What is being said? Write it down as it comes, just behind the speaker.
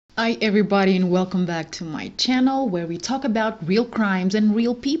Hi everybody and welcome back to my channel where we talk about real crimes and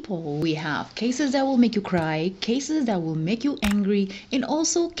real people. We have cases that will make you cry, cases that will make you angry, and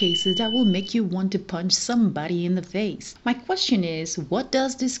also cases that will make you want to punch somebody in the face. My question is, what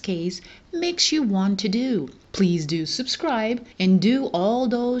does this case makes you want to do? Please do subscribe and do all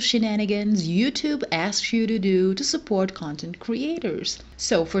those shenanigans YouTube asks you to do to support content creators.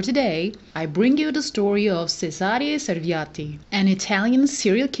 So for today, I bring you the story of Cesare Serviatti, an Italian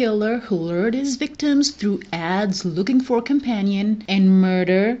serial killer who lured his victims through ads looking for a companion and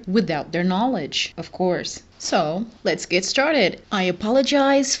murder without their knowledge, of course. So, let's get started. I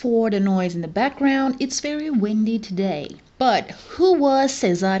apologize for the noise in the background, it's very windy today. But who was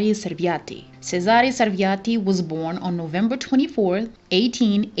Cesare Serviatti? Cesare Serviatti was born on November 24,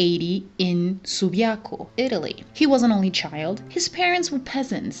 1880 in Subiaco, Italy. He was an only child. His parents were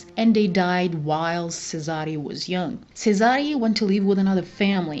peasants and they died while Cesare was young. Cesare went to live with another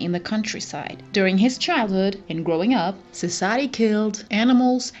family in the countryside. During his childhood and growing up, Cesare killed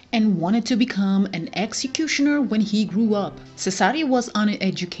animals and wanted to become an executioner when he grew up. Cesare was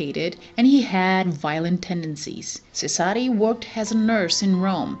uneducated and he had violent tendencies. Cesare worked as a nurse in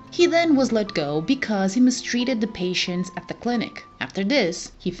Rome. He then was let go because he mistreated the patients at the clinic. After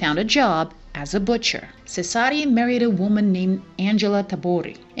this, he found a job as a butcher. Cesare married a woman named Angela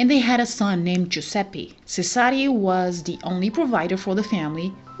Tabori, and they had a son named Giuseppe. Cesare was the only provider for the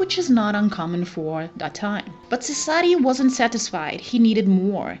family, which is not uncommon for that time. But Cesare wasn't satisfied. He needed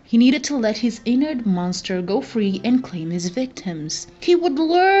more. He needed to let his inner monster go free and claim his victims. He would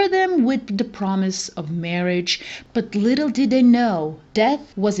lure them with the promise of marriage, but little did they know,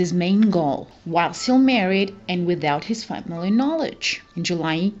 death was his main goal, while still married and without his family knowledge. In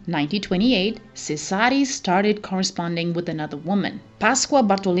July 1928, Cesare started corresponding with another woman, Pasqua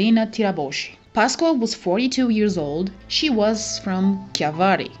Bartolina Tiraboschi. Pasqua was 42 years old. She was from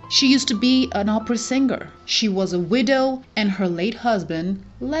Chiavari. She used to be an opera singer. She was a widow and her late husband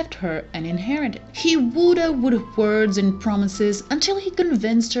left her an inheritance. He wooed her with words and promises until he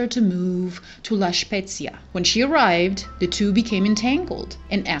convinced her to move to La Spezia. When she arrived, the two became entangled,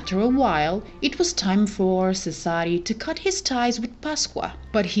 and after a while, it was time for Cesare to cut his ties with Pasqua.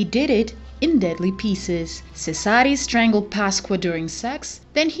 But he did it in deadly pieces. Cesare strangled Pasqua during sex,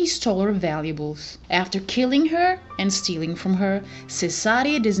 then he stole her valuables. After killing her and stealing from her,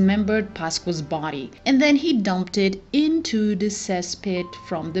 Cesare dismembered Pasqua's body, and then he dumped it into the cesspit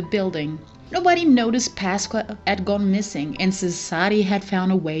from the building. Nobody noticed Pasqua had gone missing, and Cesare had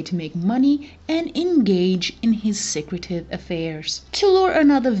found a way to make money and engage in his secretive affairs. To lure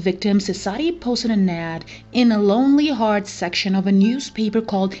another victim, Cesare posted an ad in a Lonely Hearts section of a newspaper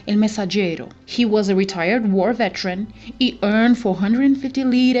called El Messaggero. He was a retired war veteran. He earned 450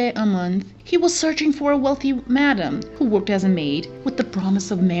 lire a month. He was searching for a wealthy madam who worked as a maid with the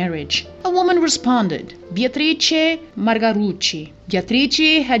promise of marriage. A woman responded, Beatrice Margarucci.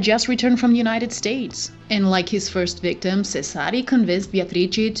 Beatrice had just returned from the United States. And like his first victim, Cesare convinced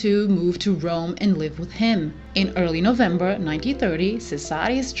Beatrice to move to Rome and live with him. In early November 1930,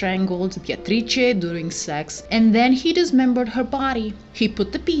 Cesare strangled Beatrice during sex and then he dismembered her body. He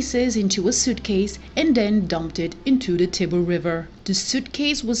put the pieces into a suitcase and then dumped it into the Tiber River. The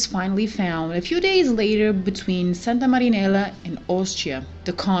suitcase was finally found a few days later between Santa Marinella and Ostia.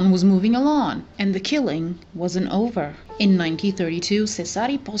 The con was moving along and the killing wasn't over. In 1932,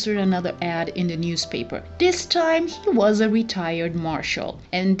 Cesare posted another ad in the newspaper. This time he was a retired marshal,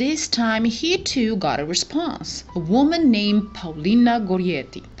 and this time he too got a response. A woman named Paolina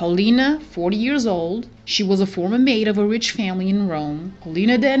Gorietti. Paolina, 40 years old, she was a former maid of a rich family in Rome.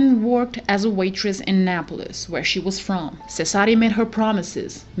 Paolina then worked as a waitress in Naples, where she was from. Cesare made her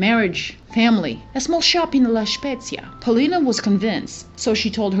promises, marriage, family, a small shop in La Spezia. Paolina was convinced, so she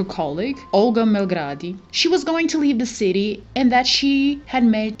told her colleague, Olga Melgradi, she was going to leave the city and that she had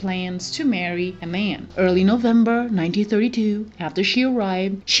made plans to marry a man. Early November 1932, after she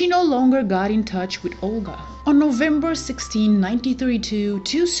arrived, she no longer got in touch with Olga. On November 16, 1932,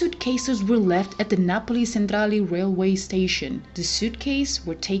 two suitcases were left at the Napoli Centrale railway station. The suitcases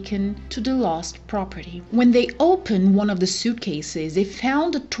were taken to the lost property. When they opened one of the suitcases, they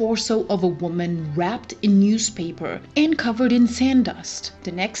found the torso of a woman wrapped in newspaper and covered in sand dust.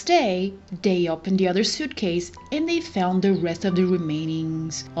 The next day, they opened the other suitcase and they found the rest of the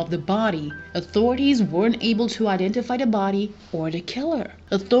remainings of the body. Authorities weren't able to identify the body or the killer.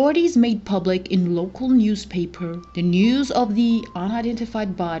 Authorities made public in local newspaper the news of the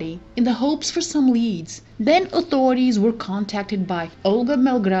unidentified body in the hopes for some leads. Then authorities were contacted by Olga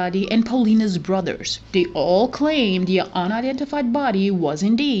Melgradi and Paulina's brothers. They all claimed the unidentified body was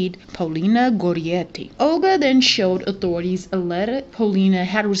indeed Paulina Gorietti. Olga then showed authorities a letter Paulina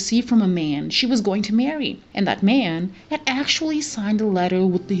had received from a man she was going to marry, and that man had actually signed the letter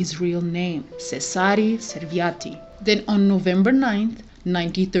with his real name, Cesare Serviatti. Then on November 9th,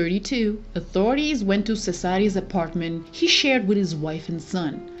 1932, authorities went to Cesare's apartment he shared with his wife and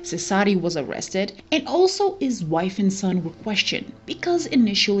son. Cesare was arrested, and also his wife and son were questioned because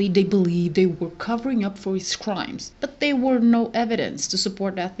initially they believed they were covering up for his crimes, but there were no evidence to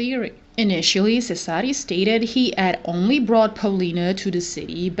support that theory. Initially, Cesare stated he had only brought Paulina to the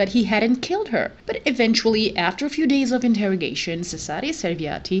city, but he hadn't killed her. But eventually, after a few days of interrogation, Cesare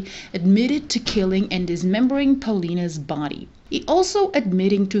Serviatti admitted to killing and dismembering Paulina's body. He also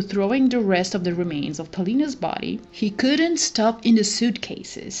admitting to throwing the rest of the remains of Paulina's body he couldn't stuff in the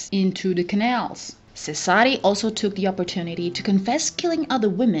suitcases into the canals. Cesare also took the opportunity to confess killing other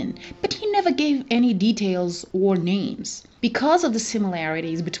women, but he never gave any details or names. Because of the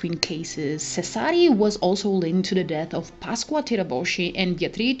similarities between cases, Cesare was also linked to the death of Pasqua Tiraboschi and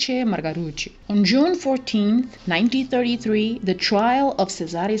Beatrice Margarucci. On June 14, 1933, the trial of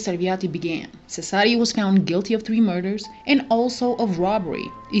Cesare Serviatti began. Cesare was found guilty of 3 murders and also of robbery.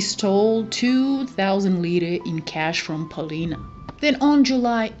 He stole 2,000 lire in cash from Paulina. Then on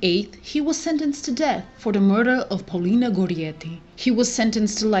July 8th, he was sentenced to death for the murder of Paulina Gorietti. He was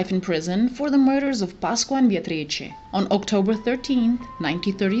sentenced to life in prison for the murders of Pasqua and Beatrice. On October 13th,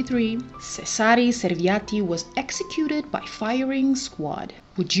 1933, Cesare Serviatti was executed by firing squad.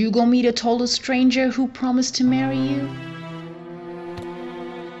 Would you go meet a total stranger who promised to marry you?